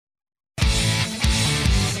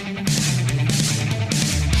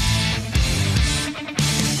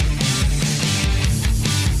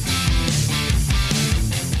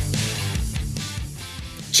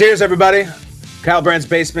Cheers, everybody. Kyle Brandt's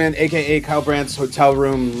basement, a.k.a. Kyle Brandt's hotel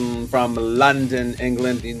room from London,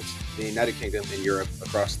 England, in the United Kingdom, in Europe,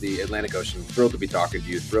 across the Atlantic Ocean. Thrilled to be talking to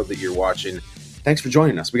you. Thrilled that you're watching. Thanks for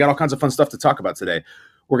joining us. We got all kinds of fun stuff to talk about today.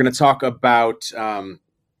 We're going to talk about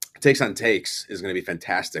Takes on Takes is going to be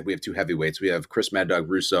fantastic. We have two heavyweights. We have Chris Mad Dog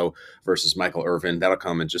Russo versus Michael Irvin. That'll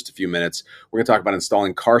come in just a few minutes. We're going to talk about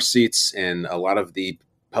installing car seats and a lot of the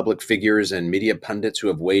public figures and media pundits who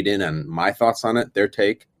have weighed in on my thoughts on it, their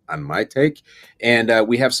take on my take. And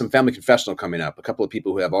we have some family confessional coming up, a couple of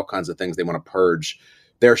people who have all kinds of things they want to purge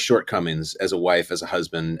their shortcomings as a wife, as a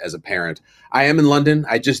husband, as a parent. I am in London.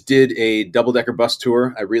 I just did a double-decker bus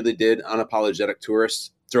tour. I really did. Unapologetic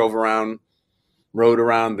tourist. Drove around, rode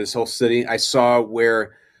around this whole city. I saw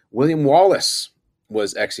where William Wallace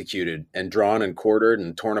was executed and drawn and quartered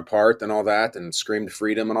and torn apart and all that and screamed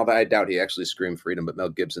freedom and all that. I doubt he actually screamed freedom, but Mel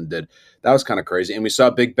Gibson did. That was kind of crazy. And we saw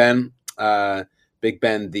Big Ben. Big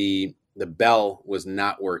Ben, the bell was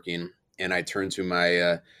not working, and I turned to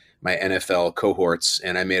my my NFL cohorts,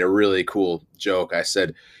 and I made a really cool joke. I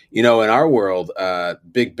said, in our world,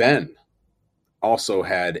 Big Ben also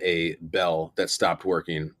had a bell that stopped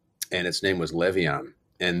working, and its name was Le'Veon.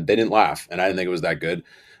 And they didn't laugh, and I didn't think it was that good.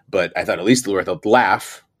 But I thought at least worth a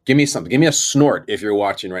laugh. Give me something. Give me a snort if you're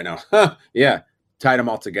watching right now. Huh, yeah, tied them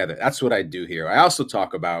all together. That's what I do here. I also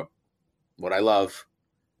talk about what I love,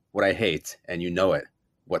 what I hate, and you know it.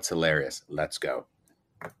 What's hilarious? Let's go.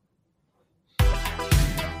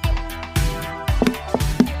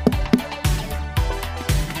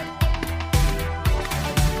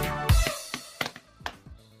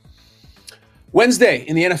 Wednesday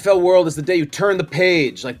in the NFL world is the day you turn the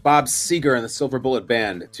page, like Bob Seger in the Silver Bullet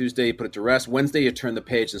Band. Tuesday, you put it to rest. Wednesday, you turn the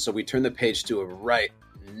page. And so we turn the page to a right,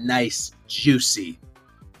 nice, juicy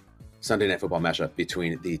Sunday Night Football matchup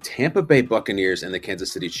between the Tampa Bay Buccaneers and the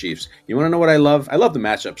Kansas City Chiefs. You want to know what I love? I love the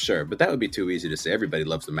matchup, sure, but that would be too easy to say. Everybody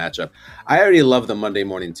loves the matchup. I already love the Monday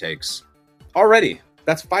morning takes. Already.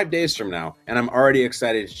 That's 5 days from now, and I'm already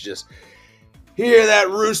excited to just hear that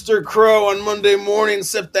rooster crow on Monday morning,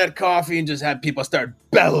 sip that coffee, and just have people start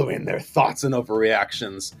bellowing their thoughts and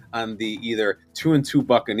overreactions on the either 2-2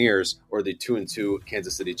 Buccaneers or the 2-2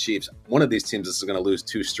 Kansas City Chiefs. One of these teams is going to lose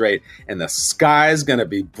two straight, and the sky's going to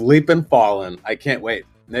be bleeping falling. I can't wait.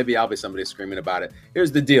 Maybe I'll be somebody screaming about it.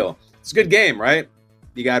 Here's the deal. It's a good game, right?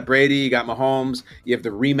 You got Brady, you got Mahomes, you have the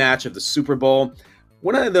rematch of the Super Bowl.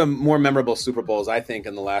 One of the more memorable Super Bowls, I think,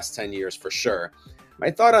 in the last 10 years for sure. My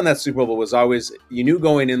thought on that Super Bowl was always, you knew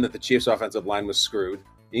going in that the Chiefs' offensive line was screwed.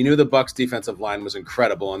 You knew the Bucs' defensive line was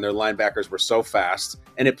incredible, and their linebackers were so fast,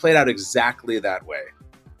 and it played out exactly that way.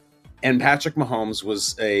 And Patrick Mahomes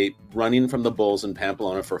was running from the Bulls in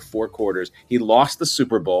Pamplona for 4 quarters. He lost the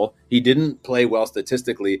Super Bowl. He didn't play well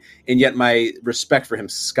statistically, and yet my respect for him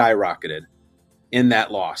skyrocketed in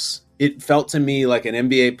that loss. It felt to me like an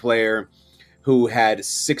NBA player who had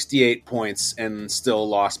 68 points and still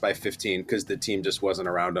lost by 15 because the team just wasn't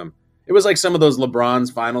around him. It was like some of those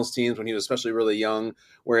LeBron's finals teams when he was especially really young,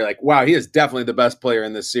 where you're like, wow, he is definitely the best player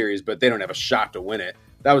in this series, but they don't have a shot to win it.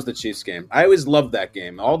 That was the Chiefs game. I always loved that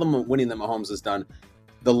game. All the winning that Mahomes has done,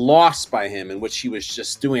 the loss by him in which he was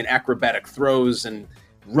just doing acrobatic throws and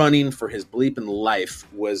running for his bleeping life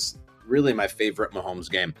was really my favorite Mahomes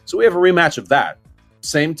game. So we have a rematch of that.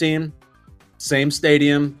 Same team, same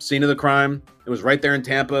stadium, scene of the crime. It was right there in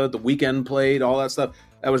Tampa. The weekend played, all that stuff.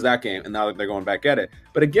 That was that game, and now they're going back at it.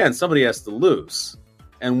 But again, somebody has to lose.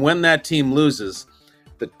 And when that team loses,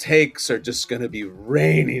 the takes are just going to be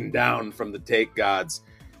raining down from the take gods.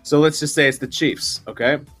 So let's just say it's the Chiefs,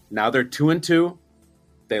 okay? Now they're 2-2.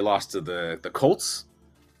 They lost to the Colts.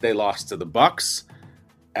 They lost to the Bucs.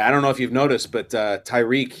 I don't know if you've noticed, but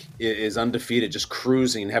Tyreek is undefeated, just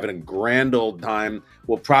cruising, having a grand old time.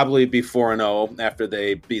 Will probably be 4-0 after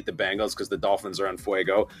they beat the Bengals because the Dolphins are on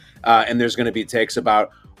fuego. And there's going to be takes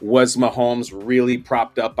about, was Mahomes really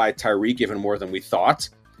propped up by Tyreek even more than we thought?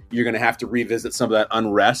 You're going to have to revisit some of that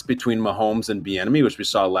unrest between Mahomes and Bieniemy, which we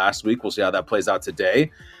saw last week. We'll see how that plays out today.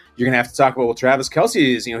 You're going to have to talk about, well, Travis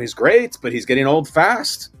Kelce is, he's great, but he's getting old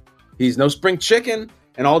fast. He's no spring chicken.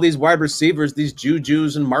 And all these wide receivers, these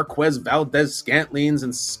Jujus and Marquez Valdez-Scantlings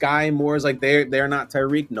and Sky Moores, like they're not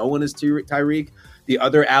Tyreek. No one is Tyreek. The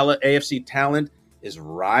other AFC talent is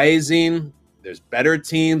rising. There's better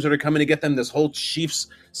teams that are coming to get them. This whole Chiefs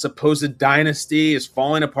supposed dynasty is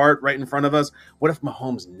falling apart right in front of us. What if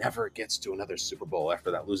Mahomes never gets to another Super Bowl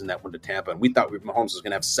after that, losing that one to Tampa? And we thought Mahomes was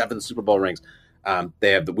going to have 7 Super Bowl rings.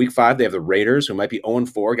 They have the week 5. They have the Raiders, who might be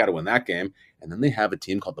 0-4, got to win that game. And then they have a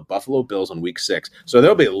team called the Buffalo Bills on week 6. So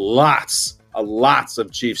there'll be lots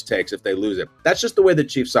of Chiefs takes if they lose it. That's just the way the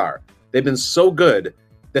Chiefs are. They've been so good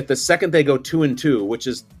that the second they go 2-2, which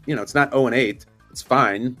is, it's not 0-8, it's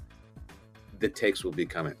fine, the takes will be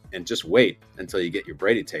coming. And just wait until you get your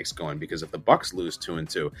Brady takes going, because if the Bucs lose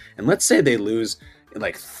 2-2, and let's say they lose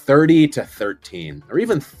like 30-13 or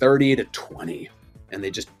even 30-20, and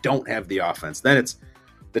they just don't have the offense, then it's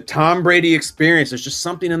the Tom Brady experience. There's just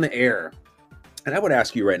something in the air. And I would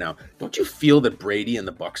ask you right now, don't you feel that Brady and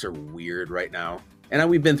the Bucs are weird right now? And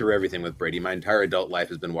we've been through everything with Brady. My entire adult life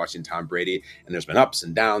has been watching Tom Brady, and there's been ups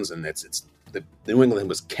and downs, and it's the New England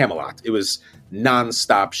was Camelot. It was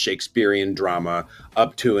nonstop Shakespearean drama,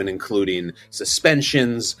 up to and including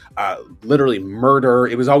suspensions, literally murder.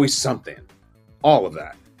 It was always something, all of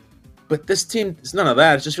that. But this team, it's none of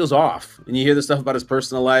that. It just feels off. And you hear the stuff about his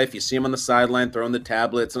personal life. You see him on the sideline throwing the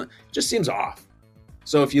tablets. And it just seems off.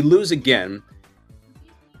 So if you lose again,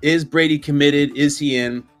 is Brady committed? Is he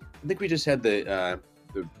in? I think we just had the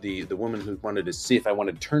woman who wanted to see if I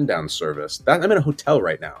wanted turn down service. I'm in a hotel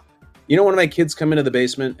right now. One of my kids come into the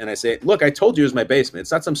basement and I say, look, I told you it was my basement.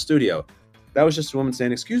 It's not some studio. That was just a woman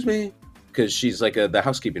saying, excuse me, because she's like the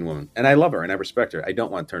housekeeping woman. And I love her and I respect her. I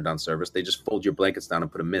don't want turn down service. They just fold your blankets down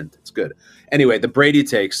and put a mint. It's good. Anyway, the Brady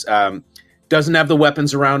takes, doesn't have the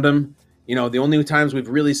weapons around him. The only times we've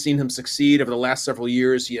really seen him succeed over the last several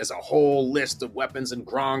years, he has a whole list of weapons and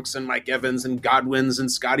Gronks and Mike Evans and Godwins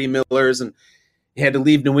and Scotty Millers, and he had to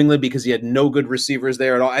leave New England because he had no good receivers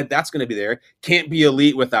there at all. That's going to be there. Can't be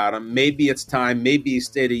elite without him. Maybe it's time. Maybe he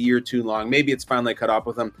stayed a year too long. Maybe it's finally cut off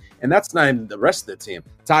with him. And that's not even the rest of the team.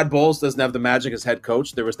 Todd Bowles doesn't have the magic as head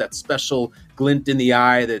coach. There was that special glint in the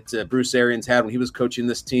eye that Bruce Arians had when he was coaching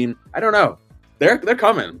this team. I don't know. They're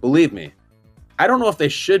coming. Believe me. I don't know if they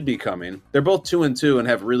should be coming. They're both 2-2 and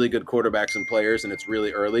have really good quarterbacks and players, and it's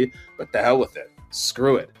really early. But the hell with it.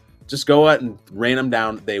 Screw it. Just go out and rain them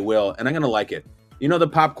down. They will. And I'm going to like it. The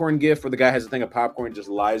popcorn gif where the guy has a thing of popcorn, just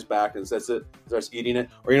lies back and sets it, starts eating it?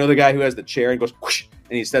 Or the guy who has the chair and goes whoosh,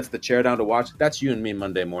 and he sets the chair down to watch? That's you and me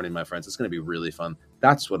Monday morning, my friends. It's going to be really fun.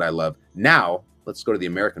 That's what I love. Now, let's go to the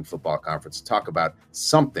American Football Conference to talk about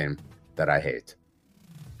something that I hate.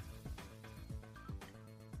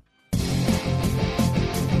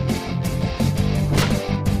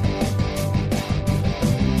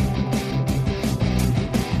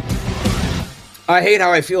 I hate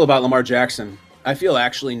how I feel about Lamar Jackson. I feel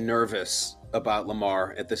actually nervous about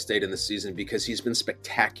Lamar at this state in the season because he's been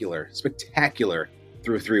spectacular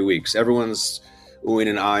through 3 weeks. Everyone's oohing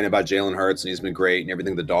and eyeing about Jalen Hurts, and he's been great, and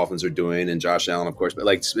everything the Dolphins are doing, and Josh Allen, of course. But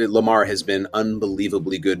Lamar has been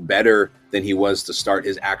unbelievably good, better than he was to start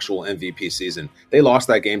his actual MVP season. They lost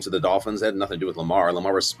that game to the Dolphins. That had nothing to do with Lamar.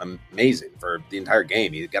 Lamar was amazing for the entire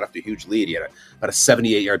game. He got off to a huge lead. He had about a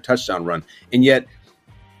 78-yard touchdown run, and yet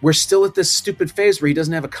we're still at this stupid phase where he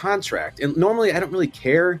doesn't have a contract. And normally I don't really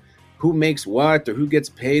care who makes what or who gets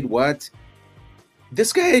paid what.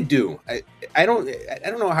 This guy I do. I don't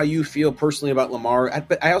know how you feel personally about Lamar,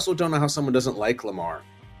 but I also don't know how someone doesn't like Lamar.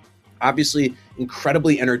 Obviously,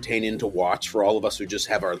 incredibly entertaining to watch for all of us who just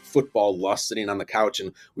have our football lust sitting on the couch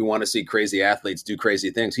and we want to see crazy athletes do crazy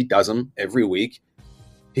things. He does them every week.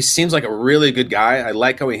 He seems like a really good guy. I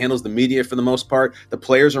like how he handles the media for the most part. The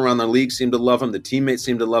players around the league seem to love him. The teammates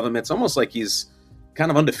seem to love him. It's almost like he's kind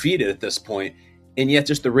of undefeated at this point. And yet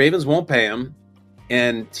just the Ravens won't pay him.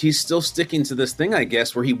 And he's still sticking to this thing, I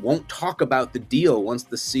guess, where he won't talk about the deal once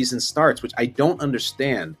the season starts, which I don't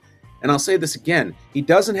understand. And I'll say this again. He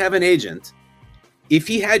doesn't have an agent. If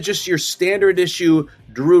he had just your standard issue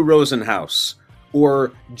Drew Rosenhaus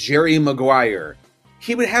or Jerry Maguire,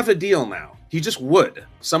 he would have a deal now. He just would.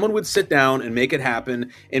 Someone would sit down and make it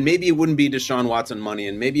happen, and maybe it wouldn't be Deshaun Watson money,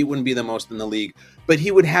 and maybe it wouldn't be the most in the league, but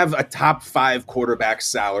he would have a top 5 quarterback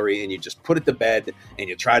salary, and you just put it to bed, and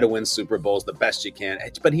you try to win Super Bowls the best you can.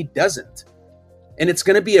 But he doesn't. And it's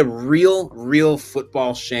going to be a real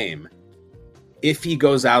football shame if he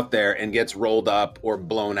goes out there and gets rolled up or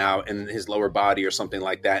blown out in his lower body or something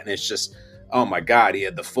like that, and it's just, oh my God, he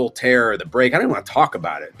had the full tear or the break. I don't even want to talk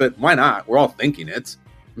about it, but why not? We're all thinking it.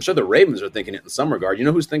 I'm sure the Ravens are thinking it in some regard. You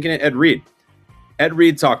know who's thinking it? Ed Reed. Ed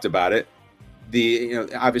Reed talked about it.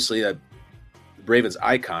 Obviously a Ravens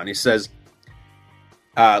icon. He says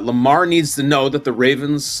Lamar needs to know that the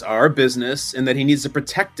Ravens are a business and that he needs to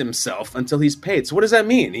protect himself until he's paid. So what does that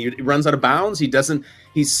mean? He runs out of bounds.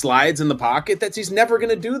 He slides in the pocket. He's never going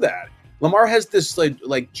to do that. Lamar has this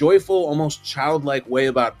like joyful, almost childlike way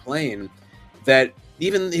about playing that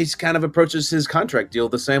even he's kind of approaches his contract deal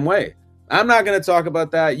the same way. I'm not going to talk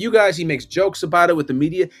about that. You guys, he makes jokes about it with the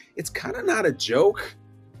media. It's kind of not a joke.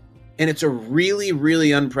 And it's a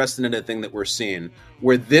really unprecedented thing that we're seeing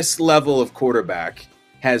where this level of quarterback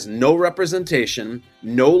has no representation,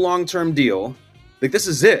 no long-term deal. Like, this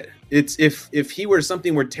is it. It's if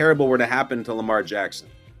something terrible were to happen to Lamar Jackson,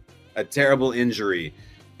 a terrible injury.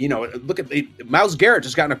 Look at Myles Garrett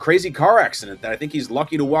just got in a crazy car accident that I think he's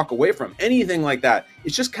lucky to walk away from. Anything like that,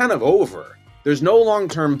 it's just kind of over. There's no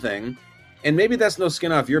long-term thing, and maybe that's no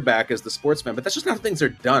skin off your back as the sports fan, but that's just not how things are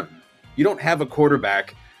done. You don't have a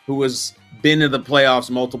quarterback who has been to the playoffs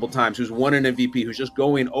multiple times, who's won an MVP, who's just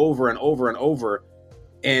going over and over and over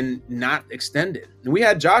and not extended. And we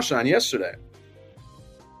had Josh on yesterday,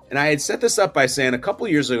 and I had set this up by saying a couple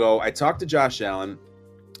years ago, I talked to Josh Allen,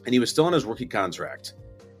 and he was still on his rookie contract.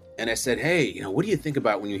 And I said, hey, what do you think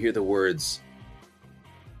about when you hear the words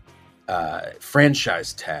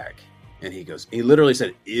franchise tag? And he literally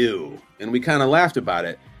said, ew. And we kind of laughed about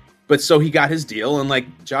it. But so he got his deal,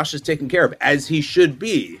 and Josh is taken care of, as he should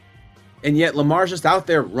be. And yet Lamar's just out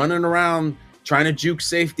there running around, trying to juke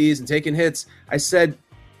safeties and taking hits. I said,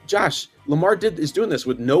 Josh, Lamar is doing this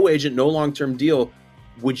with no agent, no long-term deal.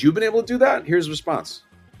 Would you have been able to do that? Here's his response.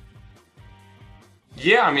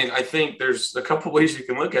 Yeah, I think there's a couple ways you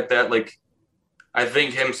can look at that. I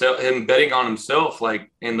think him betting on himself,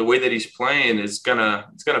 and the way that he's playing it's gonna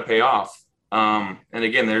pay off. And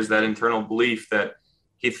again, there's that internal belief that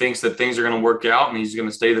he thinks that things are gonna work out and he's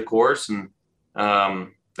gonna stay the course. And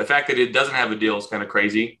the fact that he doesn't have a deal is kind of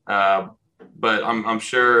crazy. But I'm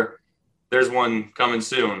sure there's one coming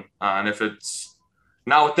soon. And if it's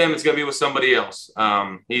not with them, it's gonna be with somebody else.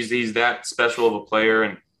 He's that special of a player,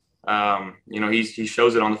 and he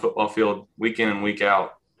shows it on the football field week in and week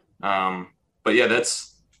out. But yeah,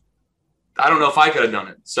 I don't know if I could have done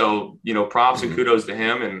it. So, props and kudos to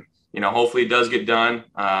him, and, hopefully it does get done.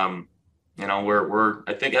 I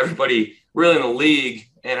think everybody really in the league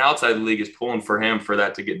and outside the league is pulling for him for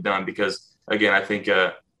that to get done, because again, I think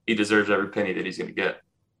he deserves every penny that he's going to get.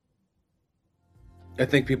 I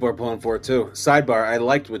think people are pulling for it too. Sidebar, I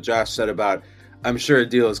liked what Josh said about, I'm sure a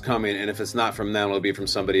deal is coming, and if it's not from them, it'll be from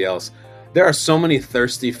somebody else. There are so many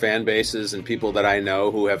thirsty fan bases and people that I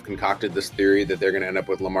know who have concocted this theory that they're going to end up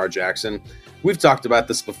with Lamar Jackson. We've talked about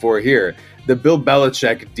this before here. The Bill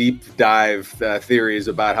Belichick deep dive theories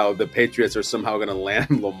about how the Patriots are somehow going to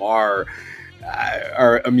land Lamar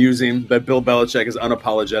are amusing, but Bill Belichick is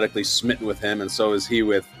unapologetically smitten with him, and so is he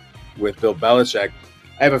with Bill Belichick.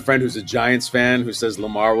 I have a friend who's a Giants fan who says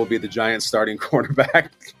Lamar will be the Giants starting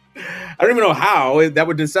quarterback. I don't even know how. That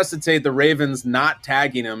would necessitate the Ravens not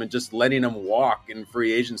tagging him and just letting him walk in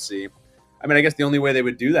free agency. I guess the only way they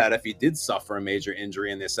would do that if he did suffer a major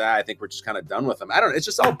injury and they say, I think we're just kind of done with him. It's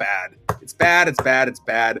just all bad. It's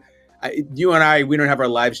bad. You and I, we don't have our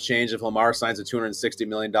lives changed if Lamar signs a $260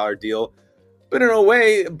 million deal. But in a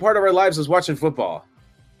way, part of our lives is watching football.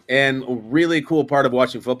 And a really cool part of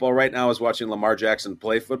watching football right now is watching Lamar Jackson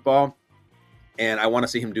play football. And I want to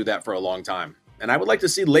see him do that for a long time. And I would like to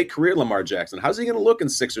see late career Lamar Jackson. How's he going to look in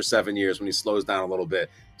 6 or 7 years when he slows down a little bit?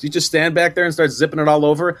 Does he just stand back there and start zipping it all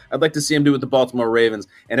over? I'd like to see him do it with the Baltimore Ravens.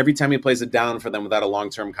 And every time he plays it down for them without a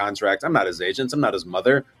long-term contract, I'm not his agent, I'm not his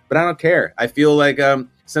mother, but I don't care. I feel like a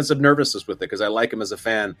sense of nervousness with it because I like him as a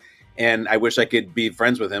fan. And I wish I could be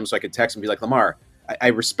friends with him so I could text and be like, Lamar, I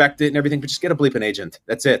respect it and everything, but just get a bleeping agent.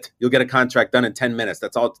 That's it. You'll get a contract done in 10 minutes.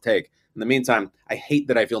 That's all it'll take. In the meantime, I hate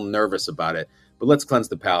that I feel nervous about it. But let's cleanse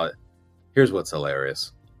the palate. Here's what's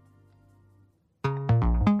hilarious.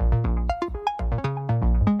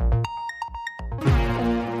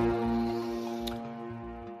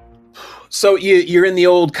 So you're in the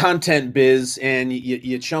old content biz and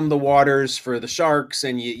you chum the waters for the sharks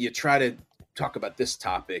and you try to talk about this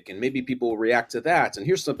topic and maybe people will react to that. And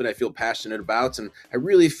here's something I feel passionate about. And I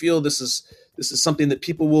really feel this is something that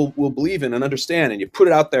people will believe in and understand. And you put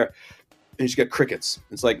it out there and you just get crickets.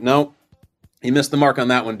 It's like, no, you missed the mark on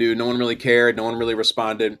that one, dude. No one really cared. No one really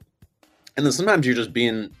responded. And then sometimes you're just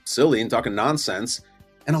being silly and talking nonsense.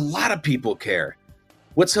 And a lot of people care.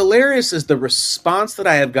 What's hilarious is the response that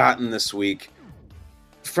I have gotten this week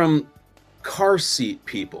from car seat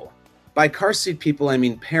people. By car seat people, I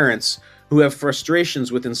mean parents who have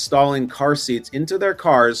frustrations with installing car seats into their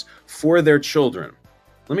cars for their children.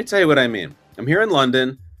 Let me tell you what I mean. I'm here in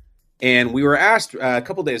London, and we were asked a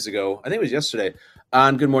couple days ago, I think it was yesterday,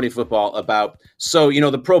 on Good Morning Football about,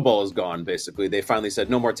 the Pro Bowl is gone, basically. They finally said,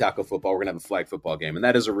 no more tackle football. We're going to have a flag football game. And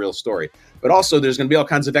that is a real story. But also, there's going to be all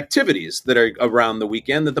kinds of activities that are around the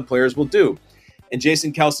weekend that the players will do. And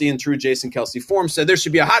Jason Kelce, in true Jason Kelce form, said there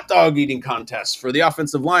should be a hot dog eating contest for the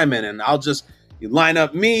offensive linemen. And you line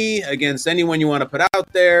up me against anyone you want to put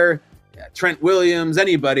out there, Trent Williams,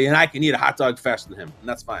 anybody, and I can eat a hot dog faster than him. And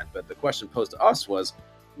that's fine. But the question posed to us was,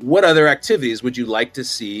 what other activities would you like to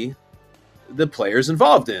see the players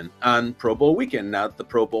involved in on Pro Bowl weekend now that the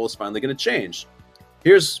Pro Bowl is finally going to change?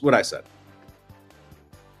 Here's what I said.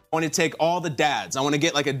 want to take all the dads. I want to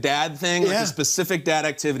get like a dad thing, like a specific dad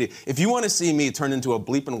activity. If you want to see me turn into a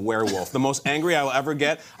bleeping werewolf, the most angry I will ever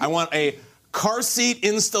get, I want a car seat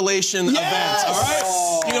installation event, all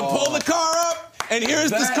right? You can pull the car up, and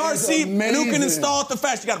here's this car seat, and who can install it the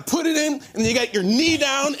fastest? You got to put it in, and then you got your knee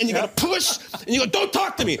down, and you got to push, and you go, don't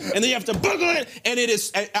talk to me. And then you have to buckle it, and it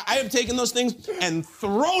is, I have taken those things and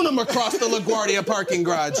thrown them across the LaGuardia parking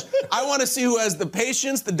garage. I want to see who has the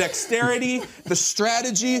patience, the dexterity, the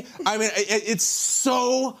strategy. I mean, it's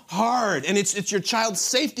so hard, and it's your child's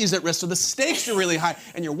safety is at risk, so the stakes are really high,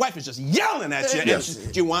 and your wife is just yelling at you. Yes.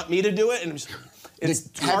 Do you want me to do it? And it's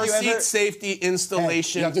car seat safety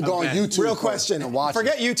installation. You have to go on YouTube. Real question. And watch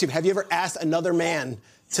Forget YouTube. Have you ever asked another man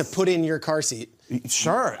to put in your car seat?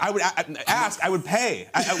 Sure. I would ask. I would pay.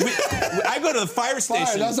 I go to the fire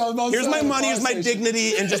station. That's what I was about to Here's say, my money. fire Here's my station.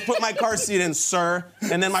 dignity, and just put my car seat in, sir.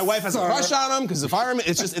 And then my wife has a crush on him because the fireman.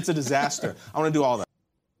 It's a disaster. I want to do all that.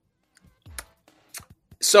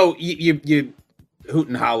 So you hoot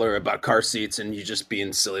and holler about car seats and you just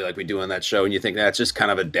being silly like we do on that show, and you think that's just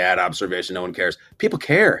kind of a dad observation. No one cares. People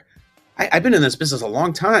care. I've been in this business a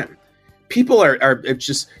long time. People are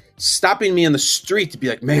just stopping me in the street to be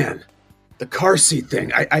like, man, the car seat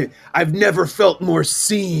thing. I've never felt more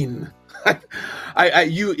seen.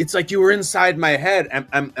 It's like you were inside my head.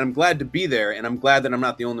 I'm glad to be there, and I'm glad that I'm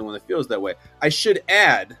not the only one that feels that way. I should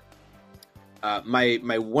add, my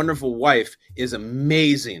wonderful wife is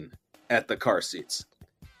amazing at the car seats.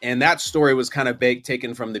 And that story was kind of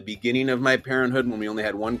taken from the beginning of my parenthood when we only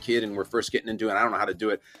had one kid and we're first getting into it. I don't know how to do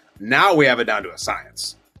it. Now we have it down to a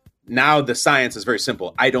science. Now the science is very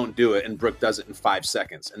simple. I don't do it, and Brooke does it in 5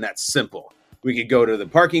 seconds, and that's simple. We could go to the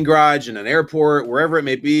parking garage in an airport, wherever it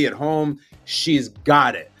may be, at home. She's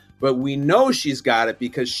got it. But we know she's got it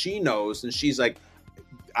because she knows, and she's like,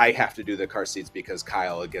 I have to do the car seats because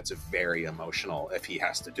Kyle gets very emotional if he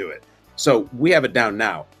has to do it. So we have it down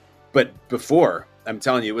now. But before, I'm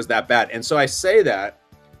telling you, it was that bad. And so I say that,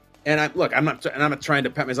 and I'm not trying to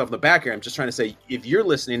pat myself on the back here. I'm just trying to say, if you're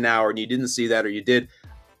listening now and you didn't see that or you did,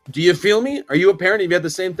 do you feel me? Are you a parent? Have you had the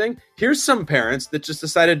same thing? Here's some parents that just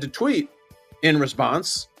decided to tweet in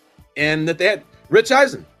response, and that they had Rich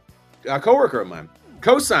Eisen, a coworker of mine,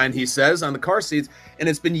 co-signed, he says, on the car seats, and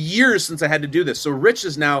it's been years since I had to do this. So Rich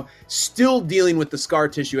is now still dealing with the scar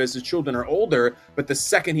tissue as his children are older, but the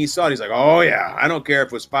second he saw it, he's like, oh yeah, I don't care if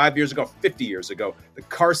it was 5 years ago, 50 years ago. The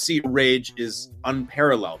car seat rage is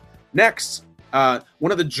unparalleled. Next,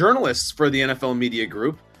 one of the journalists for the NFL media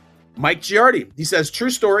group, Mike Giardi, he says, true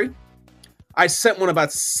story, I sent one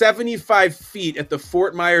about 75 feet at the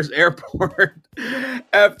Fort Myers airport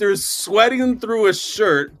after sweating through a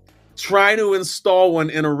shirt trying to install one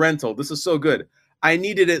in a rental. This is so good. I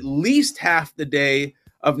needed at least half the day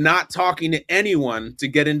of not talking to anyone to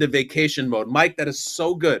get into vacation mode. Mike, that is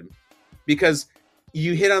so good because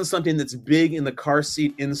you hit on something that's big in the car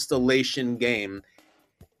seat installation game,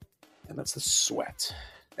 and that's the sweat.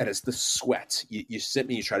 That is the sweat. You sit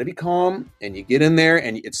and you try to be calm, and you get in there,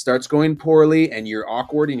 and it starts going poorly, and you're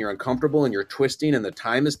awkward, and you're uncomfortable, and you're twisting, and the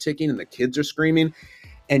time is ticking, and the kids are screaming,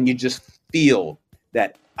 and you just feel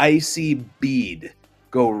that icy bead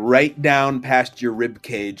go right down past your rib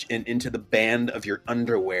cage and into the band of your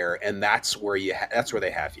underwear, and that's where that's where they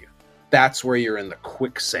have you. That's where you're in the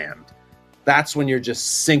quicksand. That's when you're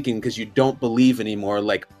just sinking because you don't believe anymore,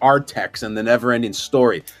 like Artex and the Never-Ending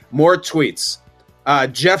Story. More tweets.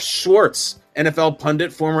 Jeff Schwartz, NFL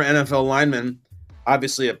pundit, former NFL lineman,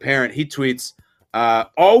 obviously a parent, he tweets,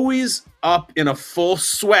 always up in a full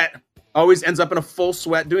sweat, always ends up in a full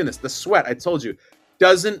sweat doing this. The sweat, I told you,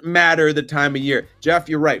 doesn't matter the time of year. Jeff,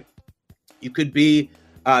 you're right. You could be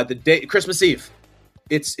the day, Christmas Eve.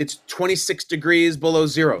 It's 26 degrees below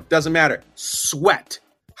zero. Doesn't matter. Sweat,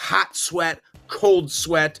 hot sweat, cold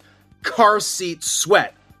sweat, car seat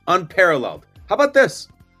sweat, unparalleled. How about this?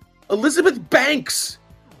 Elizabeth Banks,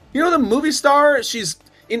 you know the movie star? She's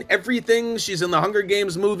in everything. She's in the Hunger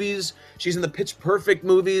Games movies. She's in the Pitch Perfect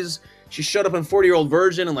movies. She showed up in 40-Year-Old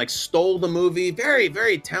Virgin and stole the movie. Very,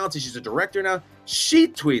 very talented. She's a director now. She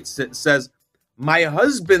tweets it, says, my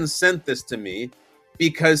husband sent this to me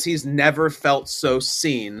because he's never felt so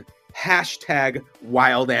seen. Hashtag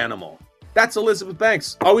wild animal. That's Elizabeth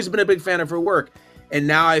Banks. Always been a big fan of her work. And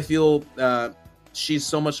now I feel she's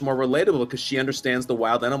so much more relatable because she understands the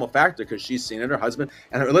wild animal factor because she's seen it. Her husband,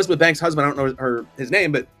 and her Elizabeth Banks' husband, I don't know his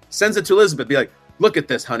name, but sends it to Elizabeth. Be like, look at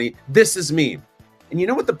this, honey. This is me. And you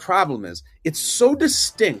know what the problem is? It's so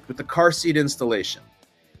distinct with the car seat installation.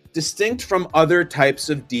 Distinct from other types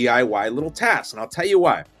of DIY little tasks. And I'll tell you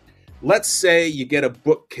why. Let's say you get a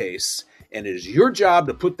bookcase and it is your job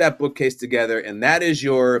to put that bookcase together, and that is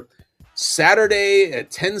your Saturday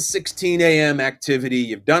at 10:16 a.m. activity.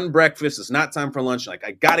 You've done breakfast. It's not time for lunch. Like,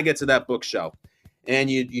 I got to get to that bookshelf.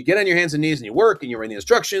 And you get on your hands and knees and you work and you read the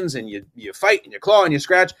instructions and you fight and you claw and you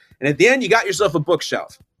scratch. And at the end, you got yourself a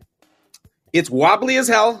bookshelf. It's wobbly as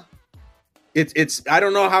hell. It's I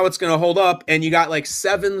don't know how it's going to hold up. And you got like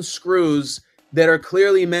 7 screws that are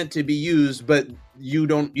clearly meant to be used, but you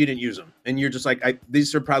didn't use them. And you're just like,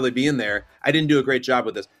 these should probably be in there. I didn't do a great job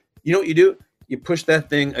with this. You know what you do? You push that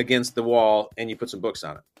thing against the wall and you put some books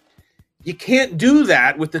on it. You can't do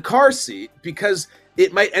that with the car seat because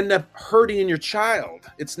it might end up hurting your child.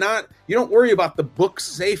 It's not, you don't worry about the book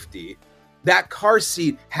safety. That car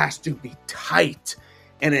seat has to be tight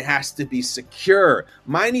and it has to be secure.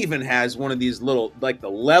 Mine even has one of these little, like the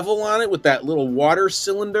level on it with that little water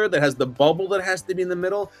cylinder that has the bubble that has to be in the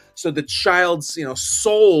middle. So the child's,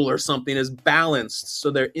 soul or something is balanced so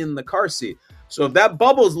they're in the car seat. So if that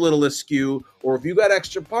bubble's a little askew, or if you got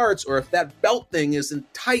extra parts, or if that belt thing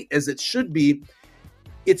isn't tight as it should be,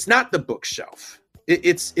 it's not the bookshelf. It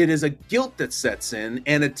is a guilt that sets in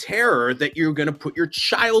and a terror that you're going to put your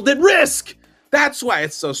child at risk. That's why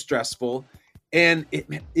it's so stressful. And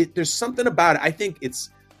there's something about it. I think it's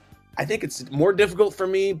more difficult for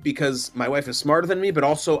me because my wife is smarter than me, but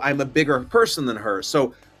also I'm a bigger person than her.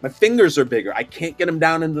 So my fingers are bigger. I can't get them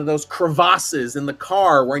down into those crevasses in the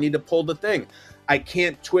car where I need to pull the thing. I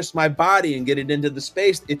can't twist my body and get it into the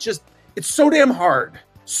space. It's so damn hard.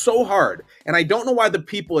 So hard. And I don't know why the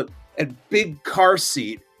people at Big Car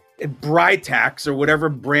Seat, at Britax or whatever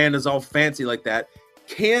brand is all fancy like that,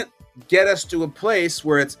 can't get us to a place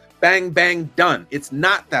where it's bang, bang, done. It's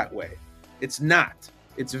not that way. It's not.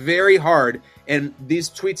 It's very hard. And these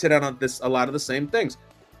tweets hit out on a lot of the same things.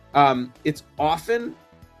 It's often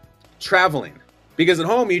traveling, because at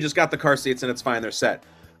home you just got the car seats and it's fine, they're set.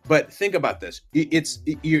 But think about this.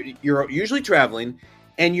 You're usually traveling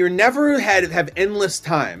and you're never have endless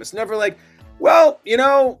time. It's never like, well,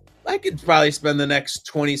 I could probably spend the next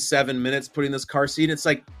 27 minutes putting this car seat. It's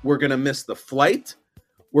like, we're going to miss the flight.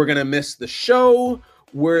 We're going to miss the show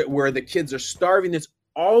where the kids are starving. It's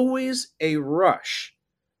always a rush.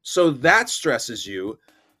 So that stresses you.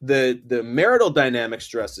 The marital dynamic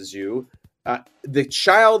stresses you. The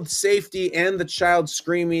child safety and the child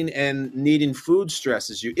screaming and needing food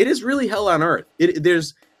stresses you. It is really hell on earth.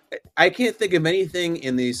 I can't think of anything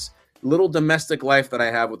in this little domestic life that I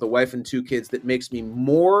have with a wife and 2 kids that makes me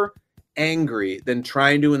more angry than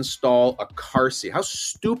trying to install a car seat. How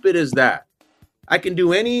stupid is that? I can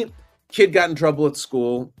do any kid got in trouble at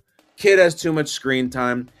school, kid has too much screen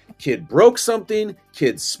time, kid broke something,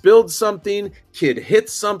 kid spilled something, kid hit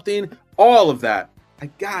something, all of that. I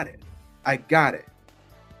got it.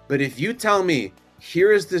 But if you tell me,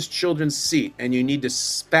 here is this children's seat and you need to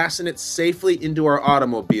fasten it safely into our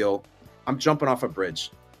automobile, I'm jumping off a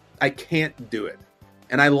bridge. I can't do it.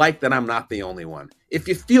 And I like that I'm not the only one. If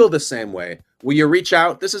you feel the same way, will you reach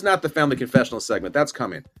out? This is not the family confessional segment. That's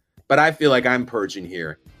coming. But I feel like I'm purging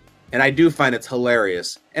here. And I do find it's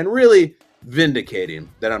hilarious and really vindicating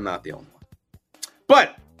that I'm not the only one.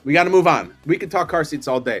 But we got to move on. We can talk car seats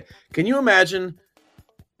all day. Can you imagine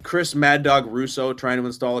Chris Mad Dog Russo trying to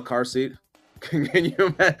install a car seat? Can you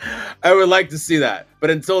imagine? I would like to see that.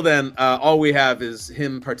 But until then, all we have is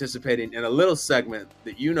him participating in a little segment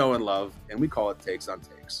that you know and love, and we call it Takes on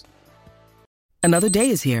Takes. Another day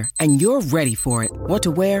is here, and you're ready for it. What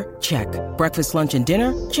to wear? Check. Breakfast, lunch, and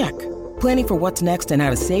dinner? Check. Planning for what's next and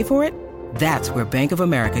how to save for it? That's where Bank of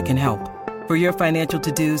America can help. For your financial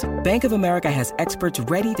to-dos, Bank of America has experts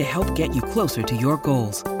ready to help get you closer to your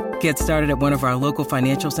goals. Get started at one of our local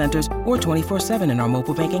financial centers or 24/7 in our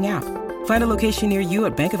mobile banking app. Find a location near you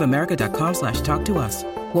at bankofamerica.com/talktous.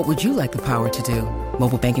 What would you like the power to do?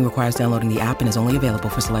 Mobile banking requires downloading the app and is only available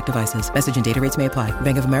for select devices. Message and data rates may apply.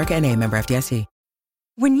 Bank of America NA, member FDIC.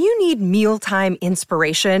 When you need mealtime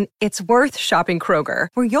inspiration, it's worth shopping Kroger,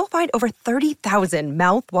 where you'll find over 30,000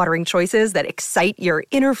 mouth-watering choices that excite your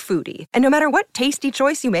inner foodie. And no matter what tasty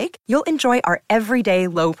choice you make, you'll enjoy our everyday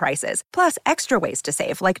low prices, plus extra ways to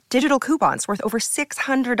save, like digital coupons worth over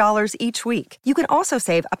 $600 each week. You can also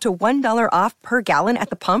save up to $1 off per gallon at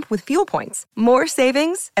the pump with fuel points. More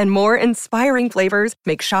savings and more inspiring flavors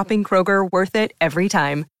make shopping Kroger worth it every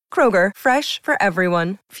time. Kroger, fresh for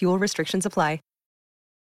everyone. Fuel restrictions apply.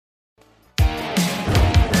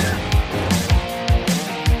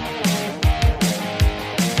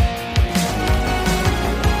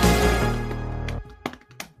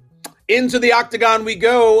 Into the octagon we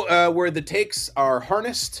go, where the takes are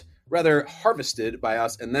harvested by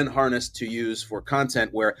us and then harnessed to use for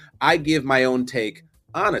content, where I give my own take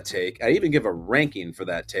on a take. I even give a ranking for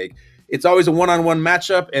that take. It's always a one-on-one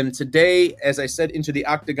matchup, and today, as I said, into the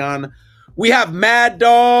octagon, We have Mad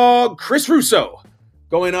Dog Chris Russo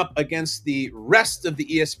going up against the rest of the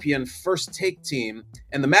ESPN First Take team.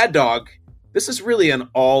 And the Mad Dog, this is really an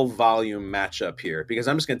all-volume matchup here, because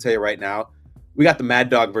I'm just going to tell you right now, we got the Mad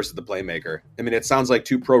Dog versus the Playmaker. I mean, it sounds like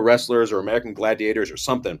two pro wrestlers or American Gladiators or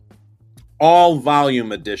something.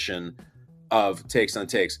 All-volume edition of Takes on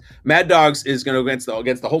Takes. Mad Dogs is going to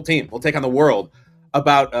against the whole team. We'll take on the world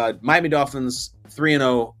about Miami Dolphins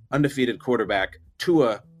 3-0 undefeated quarterback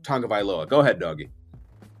Tua Tagovailoa. Go ahead, Doggy.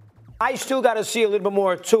 I still got to see a little bit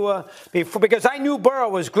more Tua because I knew Burrow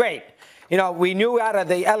was great. You know, we knew out of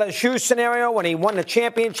the LSU scenario when he won the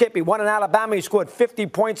championship, he won in Alabama, he scored 50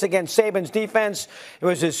 points against Saban's defense. It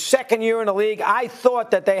was his second year in the league. I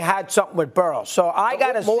thought that they had something with Burrow. So I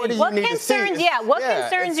got to see. What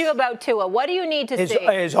concerns you about Tua? What do you need to see?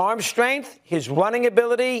 His arm strength, his running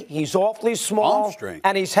ability. He's awfully small. Arm strength.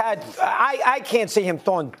 And he's had, I can't see him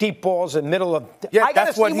throwing deep balls in the middle of. Yeah, I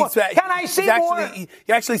that's what he's. Can I see more? He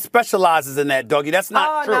actually specializes in that, Doggy. That's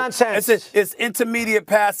not true. Nonsense. His intermediate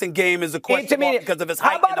passing game is a question mark because of his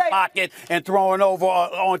height in the pocket and throwing over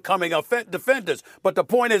oncoming defenders. But the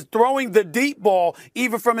point is throwing the deep ball,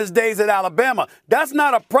 even from his days at Alabama, that's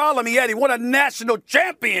not a problem. He won a national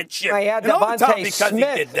championship. He had Devontae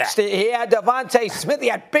Smith. He had Devontae Smith. He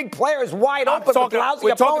had big players wide open.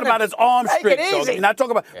 We're talking about his arm strength. We're not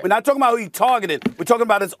talking about who he targeted. We're talking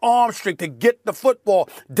about his arm strength to get the football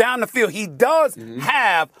down the field. He does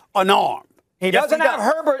have an arm. He doesn't have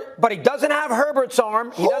Herbert, but he doesn't have Herbert's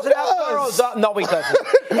arm. He doesn't have Burrow's arm. No, he doesn't.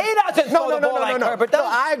 He doesn't throw the ball like Herbert does. No,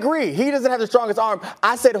 I agree. He doesn't have the strongest arm.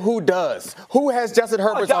 I said who does? Who has Justin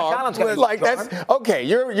Herbert's arm? Allen's got like that's arm. Okay.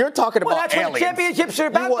 You're talking about that's aliens. What the championships are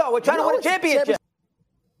about, though. We're trying to win a championship.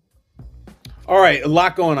 All right, a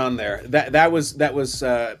lot going on there. That was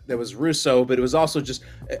Russo, but it was also just.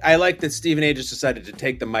 I like that Stephen A. just decided to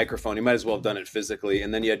take the microphone. He might as well have done it physically,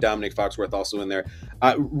 and then you had Dominic Foxworth also in there.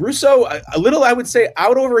 Russo, a little, I would say,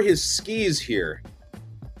 out over his skis here.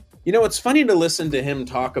 You know, it's funny to listen to him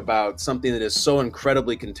talk about something that is so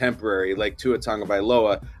incredibly contemporary, like Tua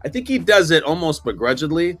Tagovailoa. I think he does it almost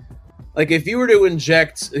begrudgingly. Like if you were to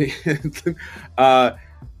inject.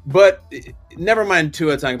 But never mind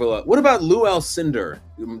Tua Tagovailoa. What about Lou Alcindor,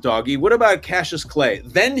 Doggy? What about Cassius Clay?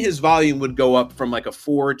 Then his volume would go up from like a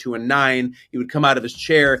 4 to a 9. He would come out of his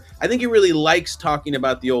chair. I think he really likes talking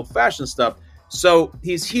about the old-fashioned stuff. So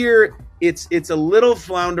he's here. It's a little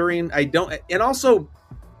floundering. And also,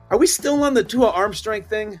 are we still on the Tua arm strength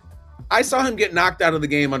thing? I saw him get knocked out of the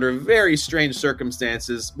game under very strange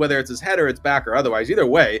circumstances, whether it's his head or its back or otherwise. Either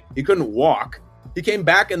way, he couldn't walk. He came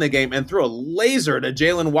back in the game and threw a laser to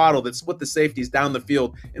Jalen Waddle that split the safeties down the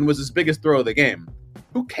field and was his biggest throw of the game.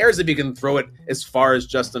 Who cares if he can throw it as far as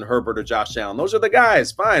Justin Herbert or Josh Allen? Those are the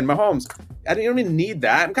guys. Fine, Mahomes. I don't even need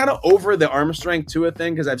that. I'm kind of over the arm strength Tua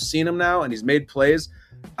thing because I've seen him now and he's made plays.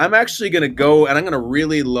 I'm actually going to go and I'm going to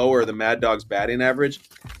really lower the Mad Dog's batting average.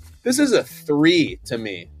 This is a 3 to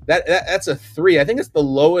me. That's a 3. I think it's the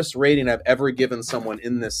lowest rating I've ever given someone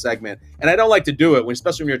in this segment. And I don't like to do it,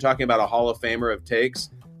 especially when you're talking about a Hall of Famer of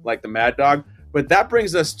takes like the Mad Dog. But that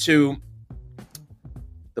brings us to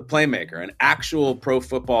the Playmaker, an actual Pro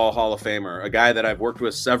Football Hall of Famer, a guy that I've worked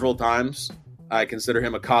with several times. I consider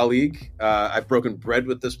him a colleague. I've broken bread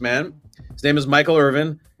with this man. His name is Michael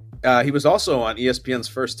Irvin. He was also on ESPN's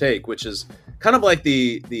First Take, which is kind of like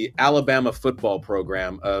the Alabama football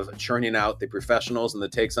program of churning out the professionals in the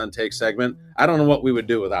Takes on Take segment. I don't know what we would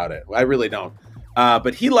do without it. I really don't.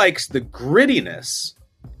 But he likes the grittiness.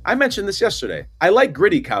 I mentioned this yesterday. I like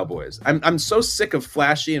gritty Cowboys. I'm so sick of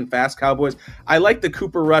flashy and fast Cowboys. I like the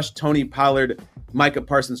Cooper Rush, Tony Pollard, Micah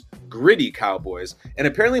Parsons gritty Cowboys. And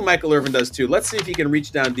apparently Michael Irvin does too. Let's see if he can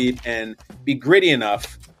reach down deep and be gritty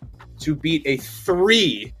enough to beat a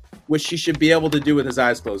 3, which he should be able to do with his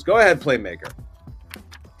eyes closed. Go ahead, Playmaker.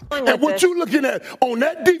 And what you're looking at on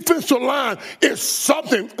that defensive line is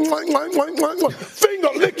something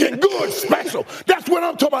finger-licking good special. That's what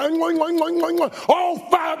I'm talking about. All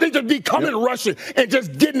 5, they just be coming rushing and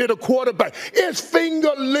just getting at a quarterback. It's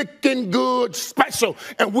finger-licking good special,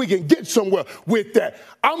 and we can get somewhere with that.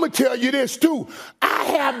 I'm going to tell you this, too. I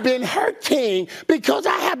have been hurting because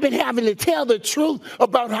I have been having to tell the truth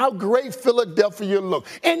about how great Philadelphia look.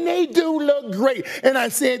 And they do look great. And I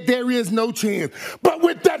said there is no chance. But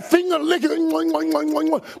with that finger-licking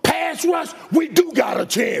pass rush, we do got a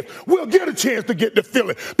chance. We'll get a chance to get to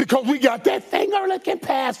Philly because we got that finger-licking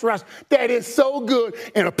pass rush that is so good,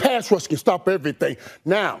 and a pass rush can stop everything.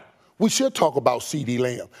 Now, we should talk about C.D.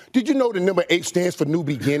 Lamb. Did you know the number 8 stands for new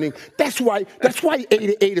beginning? That's why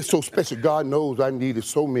 88 is so special. God knows I needed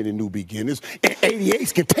so many new beginnings, and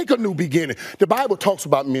 88 can take a new beginning. The Bible talks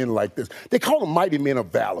about men like this. They call them mighty men of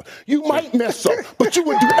valor. You might mess up, but you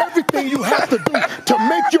would do everything you have to do to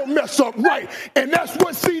make your mess up right. And that's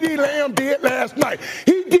what C.D. Lamb did last night.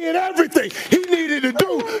 He did everything he needed to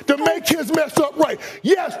do to make his mess up right.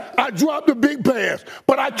 Yes, I dropped a big pass,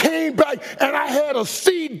 but I came back and I had a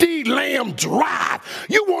C.D. Lamb drive.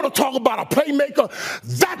 You want to talk about a playmaker?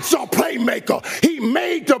 That's a playmaker. He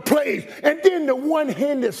made the plays. And then the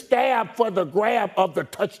one-handed stab for the grab of the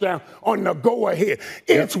touchdown on the go-ahead.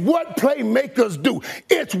 It's what playmakers do.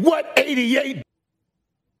 It's what 88.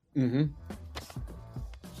 Mm-hmm.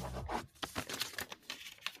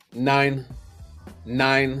 9.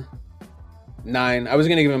 I was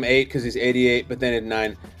going to give him 8 because he's 88, but then at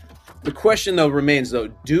 9. The question, though, remains, though,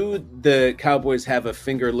 do the Cowboys have a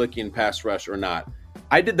finger-licking pass rush or not?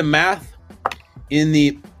 I did the math in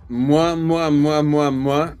the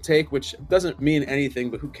take, which doesn't mean anything,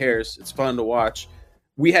 but who cares? It's fun to watch.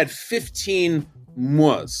 We had 15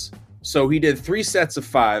 muahs. So he did 3 sets of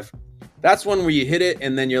 5. That's one where you hit it,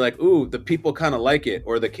 and then you're like, ooh, the people kind of like it,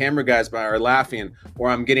 or the camera guys are laughing, or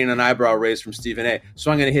I'm getting an eyebrow raise from Stephen A.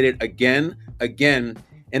 So I'm going to hit it again.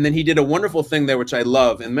 And then he did a wonderful thing there, which I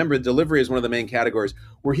love. And remember, delivery is one of the main categories,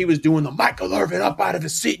 where he was doing the Michael Irvin up out of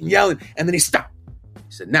his seat and yelling, and then he stopped.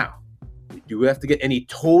 He said, now, we do have to get, and he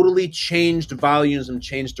totally changed volumes and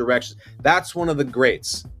changed directions. That's one of the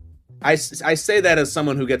greats. I say that as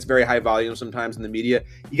someone who gets very high volume sometimes in the media.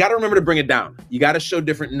 You got to remember to bring it down. You got to show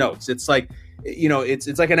different notes. It's like,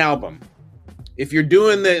 it's like an album. If you're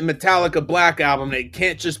doing the Metallica Black album, it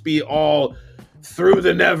can't just be all Through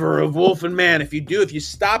the Never of Wolf and Man. If you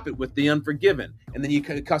stop it with The Unforgiven, and then you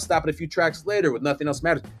stop it a few tracks later with Nothing Else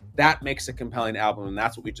Matters, that makes a compelling album, and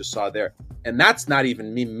that's what we just saw there. And that's not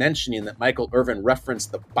even me mentioning that Michael Irvin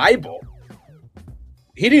referenced the Bible.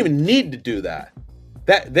 He didn't even need to do that.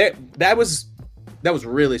 That was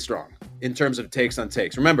really strong in terms of takes on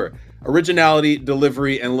takes. Remember, originality,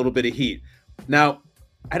 delivery, and a little bit of heat. Now,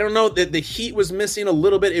 I don't know that the heat was missing a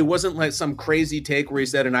little bit. It wasn't like some crazy take where he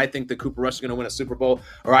said, and I think the Cooper Rush is going to win a Super Bowl,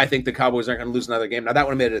 or I think the Cowboys aren't going to lose another game. Now, that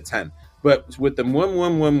would have made it a 10. But with the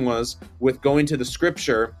was with going to the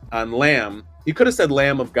scripture on Lamb, he could have said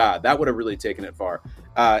Lamb of God. That would have really taken it far.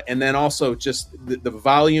 And then also just the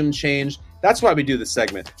volume change. That's why we do this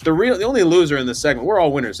segment. The only loser in this segment, we're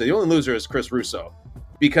all winners. So the only loser is Chris Russo,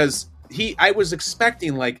 because I was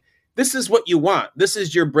expecting, like, this is what you want. This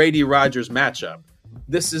is your Brady Rodgers matchup.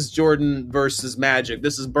 This is Jordan versus Magic.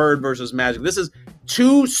 This is Bird versus Magic. This is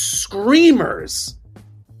 2 screamers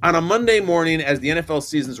on a Monday morning as the NFL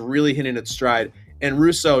season's really hitting its stride. And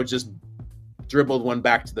Russo just dribbled one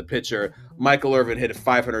back to the pitcher. Michael Irvin hit it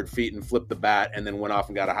 500 feet and flipped the bat and then went off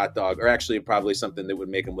and got a hot dog, or actually probably something that would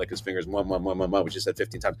make him lick his fingers, which he said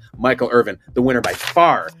 15 times. Michael Irvin, the winner by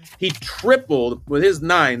far. He tripled, with his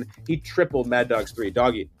 9, he tripled Mad Dog's 3.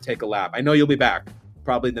 Doggy, take a lap. I know you'll be back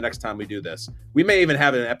probably the next time we do this. We may even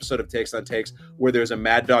have an episode of Takes on Takes where there's a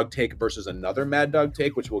Mad Dog take versus another Mad Dog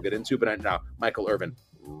take, which we'll get into, but now Michael Irvin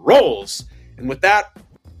rolls. And with that,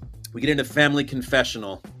 we get into Family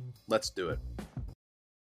Confessional. Let's do it.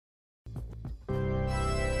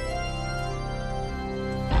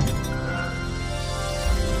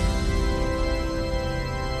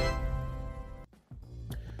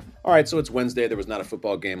 All right, so it's Wednesday. There was not a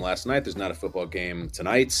football game last night. There's not a football game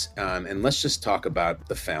tonight. And let's just talk about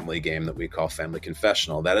the family game that we call Family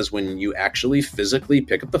Confessional. That is when you actually physically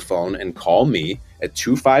pick up the phone and call me at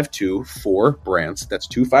 252-4-BRANT. That's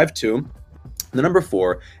 252, the number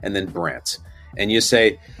 4, and then Brant. And you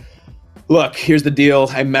say, look, here's the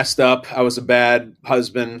deal. I messed up. I was a bad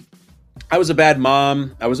husband. I was a bad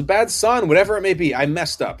mom. I was a bad son, whatever it may be. I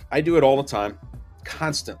messed up. I do it all the time,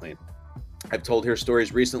 constantly. I've told here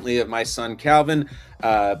stories recently of my son Calvin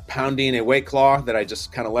pounding a White Claw that I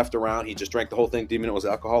just kind of left around. He just drank the whole thing, didn't even know it was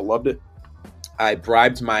alcohol, loved it. I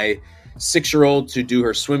bribed my 6-year-old to do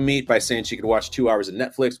her swim meet by saying she could watch 2 hours of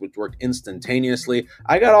Netflix, which worked instantaneously.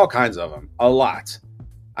 I got all kinds of them, a lot.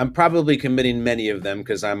 I'm probably committing many of them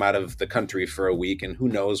because I'm out of the country for a week, and who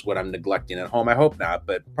knows what I'm neglecting at home. I hope not,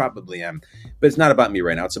 but probably am. But it's not about me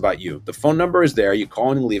right now. It's about you. The phone number is there. You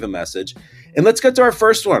call and leave a message. And let's get to our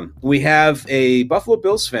first one. We have a Buffalo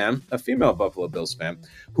Bills fan, a female Buffalo Bills fan,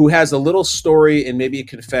 who has a little story and maybe a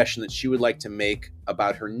confession that she would like to make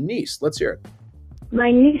about her niece. Let's hear it. My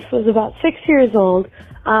niece was about 6 years old,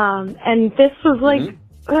 and this was like,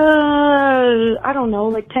 I don't know,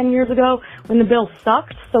 like 10 years ago when the Bills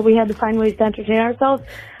sucked, so we had to find ways to entertain ourselves.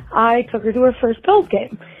 I took her to her first Bills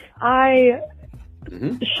game. I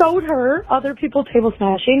showed her other people table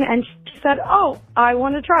smashing, and she said, "Oh, I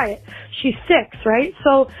want to try it." She's 6, right?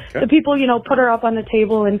 So the people, put her up on the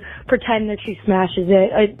table and pretend that she smashes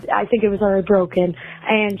it. I think it was already broken,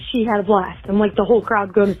 and she had a blast. And like the whole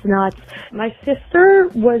crowd goes nuts. My sister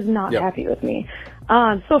was not happy with me.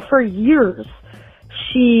 So for years,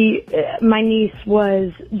 my niece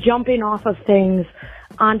was jumping off of things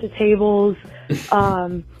onto tables,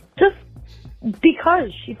 just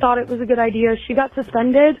because she thought it was a good idea. She got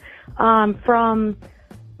suspended from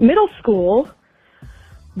middle school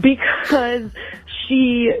because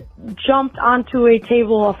she jumped onto a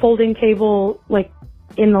folding table, like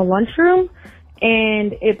in the lunchroom,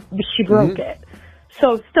 and she broke it.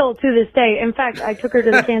 So still to this day, in fact, I took her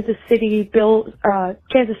to the Kansas City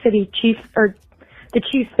Chiefs, or the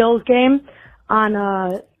Chiefs-Bills game on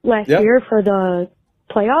last year for the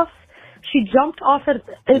playoffs. She jumped off at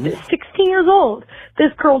 16 years old.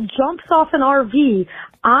 This girl jumps off an RV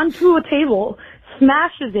onto a table,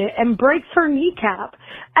 smashes it, and breaks her kneecap,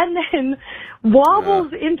 and then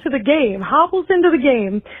hobbles into the game,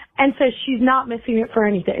 and says she's not missing it for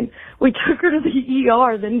anything. We took her to the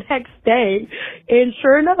ER the next day, and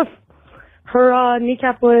sure enough, her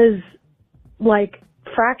kneecap was like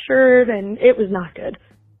fractured, and it was not good.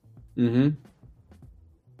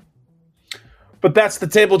 But that's the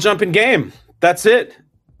table jumping game. That's it.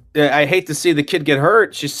 I hate to see the kid get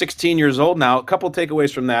hurt. She's 16 years old now. A couple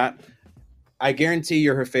takeaways from that. I guarantee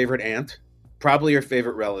you're her favorite aunt, probably her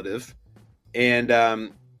favorite relative. And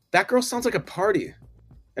that girl sounds like a party.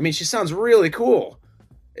 I mean, she sounds really cool.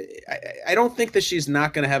 I don't think that she's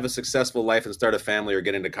not going to have a successful life and start a family or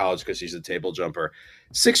get into college because she's a table jumper.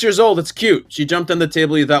 6 years old, it's cute. She jumped on the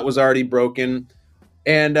table you thought was already broken.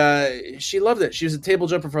 And she loved it. She was a table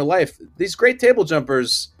jumper for life. These great table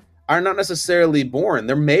jumpers are not necessarily born.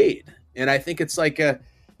 They're made. And I think it's like,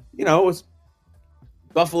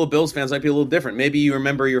 Buffalo Bills fans might be a little different. Maybe you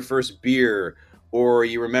remember your first beer, or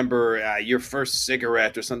you remember your first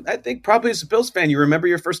cigarette or something. I think probably as a Bills fan, you remember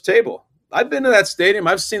your first table. I've been to that stadium.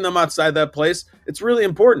 I've seen them outside that place. It's really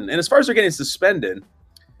important. And as far as they're getting suspended,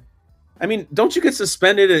 I mean, don't you get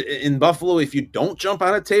suspended in Buffalo if you don't jump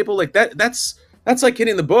on a table? Like that's like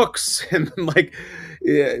hitting the books and like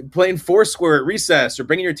playing Foursquare at recess or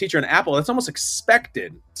bringing your teacher an apple. That's almost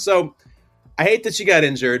expected. So I hate that she got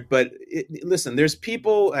injured, but listen, there's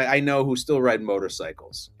people I know who still ride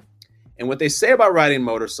motorcycles. And what they say about riding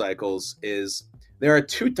motorcycles is there are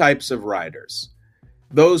 2 types of riders.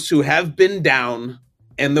 Those who have been down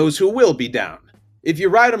and those who will be down. If you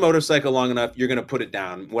ride a motorcycle long enough, you're going to put it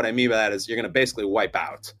down. What I mean by that is you're going to basically wipe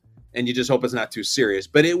out. And you just hope it's not too serious,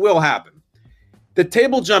 but it will happen. The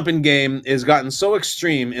table jumping game has gotten so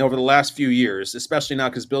extreme over the last few years, especially now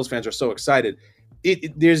because Bills fans are so excited.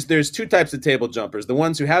 There's 2 types of table jumpers, the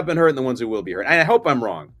ones who have been hurt and the ones who will be hurt. And I hope I'm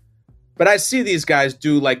wrong. But I see these guys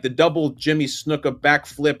do like the double Jimmy Snuka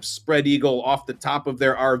backflip spread eagle off the top of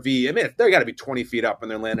their RV. I mean, they got to be 20 feet up when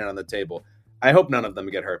they're landing on the table. I hope none of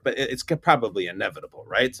them get hurt, but it's probably inevitable,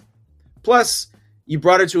 right? Plus, you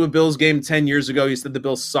brought her to a Bills game 10 years ago. You said the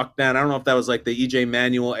Bills sucked then. I don't know if that was like the E.J.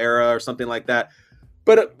 Manuel era or something like that.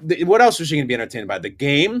 But what else was she going to be entertained by? The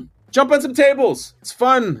game? Jump on some tables. It's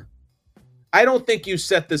fun. I don't think you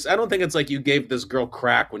set this. I don't think it's like you gave this girl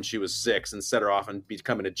crack when she was 6 and set her off and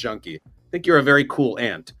becoming a junkie. I think you're a very cool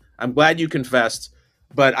aunt. I'm glad you confessed,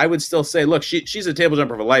 but I would still say, look, she's a table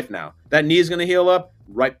jumper for life now. That knee is going to heal up,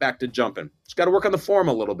 right back to jumping. She's got to work on the form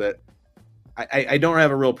a little bit. I don't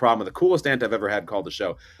have a real problem with the coolest aunt I've ever had called the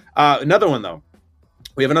show. Another one, though.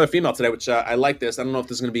 We have another female today, which I like this. I don't know if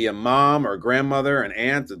this is going to be a mom or a grandmother, an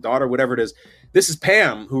aunt, a daughter, whatever it is. This is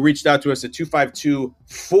Pam, who reached out to us at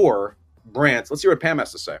 252-4 Brant. Let's hear what Pam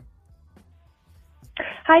has to say.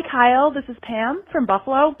 Hi, Kyle. This is Pam from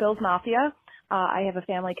Buffalo, Bills Mafia. I have a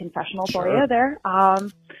family confessional for you there.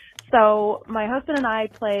 So my husband and I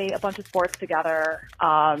play a bunch of sports together,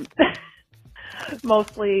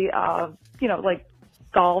 mostly, like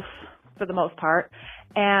golf for the most part.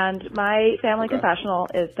 And my family confessional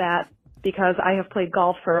is that because I have played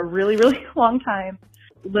golf for a really, really long time,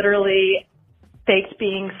 literally faked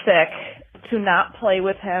being sick to not play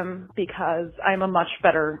with him because I'm a much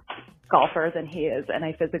better golfer than he is, and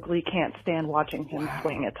I physically can't stand watching him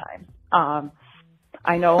swing at times.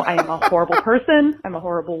 I know I am a horrible person. I'm a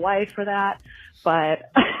horrible wife for that, but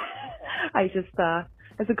I just,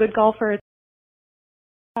 as a good golfer,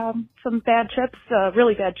 some bad chips,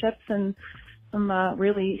 really bad chips, and some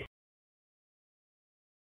really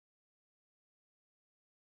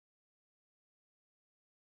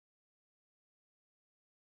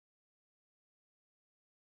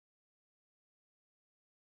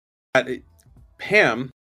Pam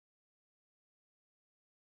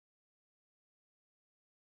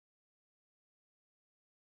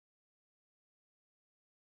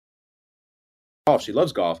golf. She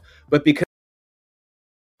loves golf. But because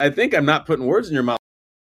I think I'm not putting words in your mouth.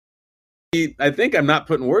 I think I'm not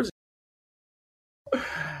putting words.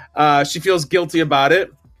 She feels guilty about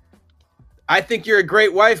it. I think you're a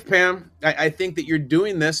great wife, Pam. I think that you're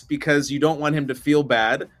doing this because you don't want him to feel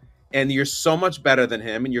bad, and you're so much better than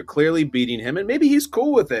him, and you're clearly beating him, and maybe he's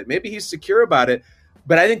cool with it. Maybe he's secure about it.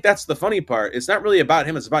 But I think that's the funny part. It's not really about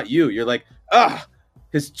him. It's about you. You're like,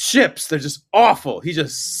 his chips, they're just awful. He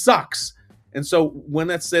just sucks. And so when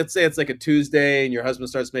let's say it's like a Tuesday and your husband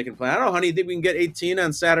starts making plans. I don't know, honey, you think we can get 18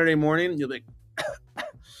 on Saturday morning? You're like,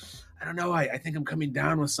 I don't know. I think I'm coming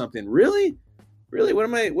down with something. Really? What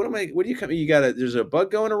do you come? There's a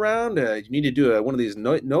bug going around. You need to do one of these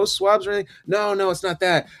nose swabs or anything? No, it's not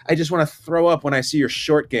that. I just want to throw up when I see your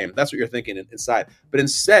short game. That's what you're thinking inside. But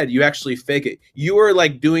instead, you actually fake it. You are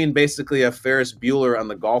like doing basically a Ferris Bueller on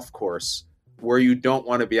the golf course where you don't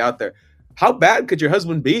want to be out there. How bad could your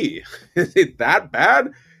husband be? Is it that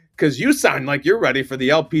bad? Because you sound like you're ready for the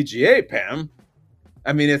LPGA, Pam.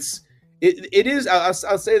 I mean, it is. I'll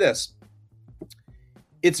say this.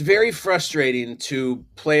 It's very frustrating to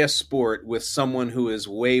play a sport with someone who is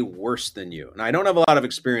way worse than you. And I don't have a lot of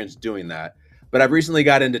experience doing that, but I've recently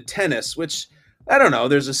got into tennis, which, I don't know,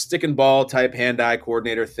 there's a stick and ball type hand-eye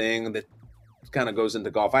coordinator thing that kind of goes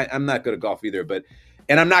into golf. I'm not good at golf either,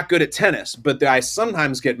 and I'm not good at tennis, but I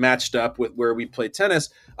sometimes get matched up with where we play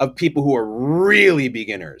tennis of people who are really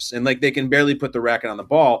beginners and like they can barely put the racket on the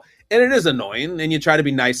ball. And it is annoying, and you try to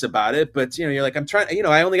be nice about it, but you're like, I'm trying.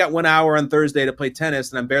 I only got 1 hour on Thursday to play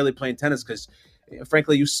tennis, and I'm barely playing tennis because,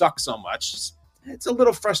 frankly, you suck so much. It's a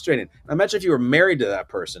little frustrating. Now, imagine if you were married to that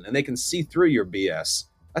person and they can see through your BS.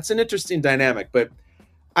 That's an interesting dynamic. But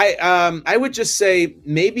I would just say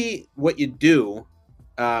maybe what you do.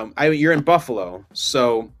 You're in Buffalo,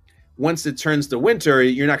 so once it turns to winter,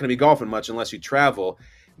 you're not going to be golfing much unless you travel.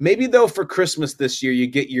 Maybe though for Christmas this year, you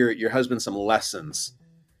get your husband some lessons.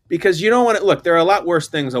 Because you don't want to look. There are a lot worse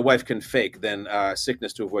things a wife can fake than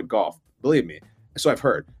sickness to avoid golf. Believe me, so I've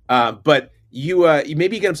heard. But you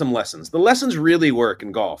maybe get them some lessons. The lessons really work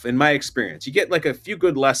in golf, in my experience. You get like a few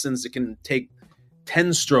good lessons that can take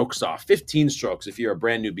 10 strokes off, 15 strokes if you're a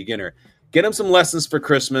brand new beginner. Get them some lessons for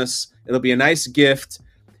Christmas. It'll be a nice gift.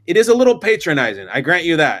 It is a little patronizing. I grant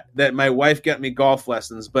you that my wife got me golf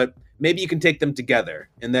lessons, but maybe you can take them together.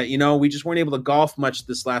 And that, we just weren't able to golf much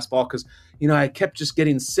this last fall because, I kept just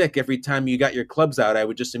getting sick every time you got your clubs out. I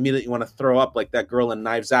would just immediately want to throw up like that girl in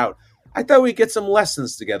Knives Out. I thought we'd get some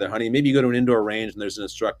lessons together, honey. Maybe you go to an indoor range and there's an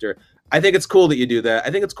instructor. I think it's cool that you do that. I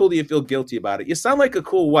think it's cool that you feel guilty about it. You sound like a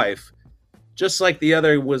cool wife, just like the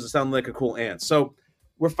other sounded like a cool aunt. So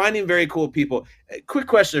we're finding very cool people. Quick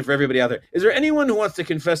question for everybody out there. Is there anyone who wants to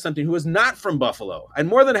confess something who is not from Buffalo? I'm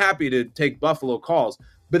more than happy to take Buffalo calls,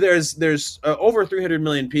 but there's over 300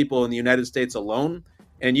 million people in the United States alone,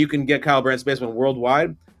 and you can get Kyle Brandt's Basement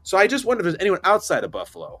worldwide. So I just wonder if there's anyone outside of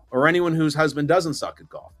Buffalo or anyone whose husband doesn't suck at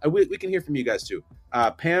golf. We can hear from you guys too.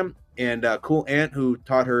 Pam and cool aunt who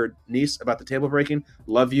taught her niece about the table breaking,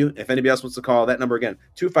 love you. If anybody else wants to call, that number again,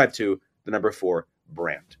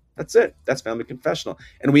 252-4-BRANT. That's it. That's Family Confessional.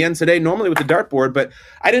 And we end today normally with the dartboard, but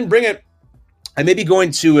I didn't bring it. I may be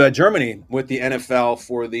going to Germany with the NFL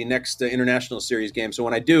for the next international series game. So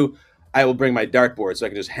when I do, I will bring my dartboard so I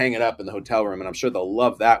can just hang it up in the hotel room, and I'm sure they'll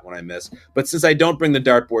love that when I miss. But since I don't bring the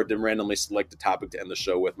dartboard to randomly select a topic to end the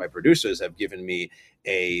show with, my producers have given me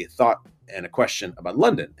a thought and a question about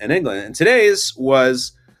London and England. And today's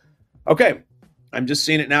was, okay, I'm just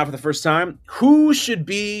seeing it now for the first time. Who should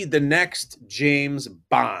be the next James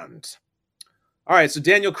Bond? All right, so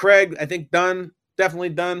Daniel Craig, I think done, definitely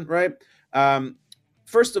done, right?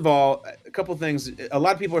 First of all, a couple things. A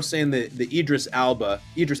lot of people are saying the Idris Elba,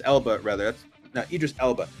 who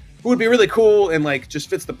would be really cool and like just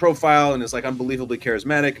fits the profile and is like unbelievably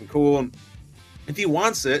charismatic and cool. And if he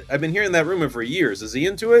wants it, I've been hearing that rumor for years. Is he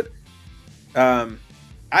into it?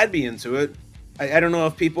 I'd be into it. I don't know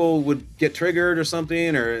if people would get triggered or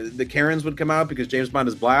something, or the Karens would come out because James Bond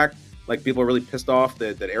is black. Like people are really pissed off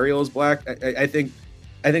that Ariel is black. I think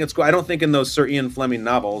it's cool. I don't think in those Sir Ian Fleming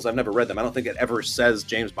novels, I've never read them, I don't think it ever says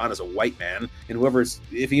James Bond is a white man. And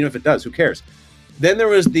even if it does, who cares? Then there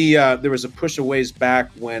was a push a ways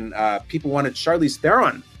back when people wanted Charlize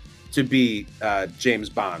Theron to be James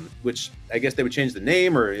Bond, which I guess they would change the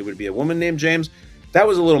name, or it would be a woman named James. That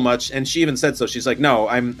was a little much, and she even said so. She's like, no,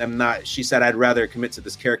 I'm not. She said, I'd rather commit to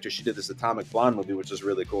this character. She did this Atomic Blonde movie, which was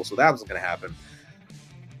really cool, so that wasn't going to happen.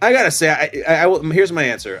 I gotta say, here's my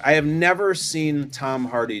answer. I have never seen Tom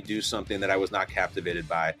Hardy do something that I was not captivated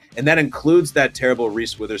by, and that includes that terrible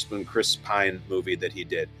Reese Witherspoon, Chris Pine movie that he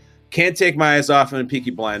did. Can't take my eyes off him in Peaky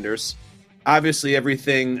Blinders. Obviously,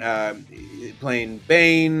 everything playing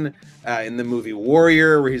Bane in the movie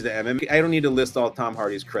Warrior, where he's the MMA. I don't need to list all Tom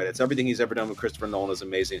Hardy's credits. Everything he's ever done with Christopher Nolan is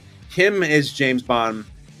amazing. Him as James Bond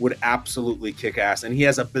would absolutely kick ass. And he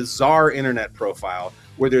has a bizarre internet profile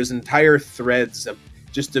where there's entire threads of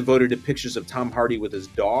just devoted to pictures of Tom Hardy with his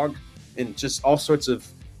dog and just all sorts of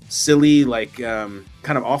silly, like kind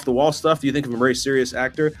of off the wall stuff. You think of a very serious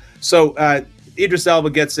actor. So Idris Elba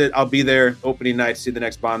gets it. I'll be there opening night to see the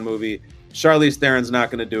next Bond movie. Charlize Theron's not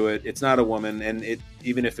going to do it. It's not a woman. And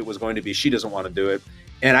even if it was going to be, she doesn't want to do it.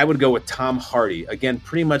 And I would go with Tom Hardy. Again,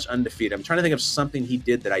 pretty much undefeated. I'm trying to think of something he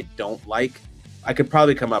did that I don't like. I could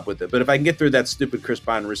probably come up with it. But if I can get through that stupid Chris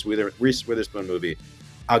Bond, Reese Witherspoon movie,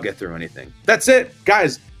 I'll get through anything. That's it.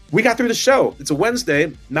 Guys, we got through the show. It's a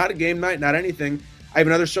Wednesday, not a game night, not anything. I have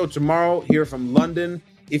another show tomorrow here from London.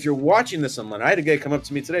 If you're watching this on London, I had a guy come up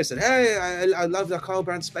to me today and said, hey, I love the Carl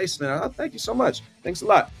Brown Spaceman. Oh, thank you so much. Thanks a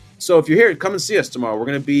lot. So if you're here, come and see us tomorrow. We're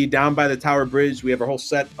going to be down by the Tower Bridge. We have our whole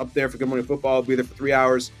set up there for Good Morning Football. I'll be there for 3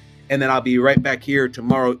 hours. And then I'll be right back here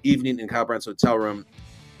tomorrow evening in Kyle Brown's hotel room.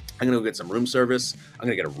 I'm going to go get some room service. I'm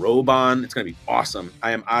going to get a robe on. It's going to be awesome.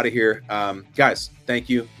 I am out of here. Guys, thank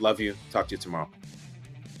you. Love you. Talk to you tomorrow.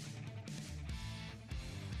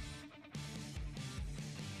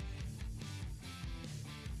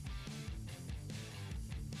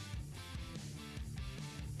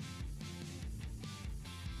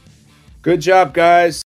 Good job, guys.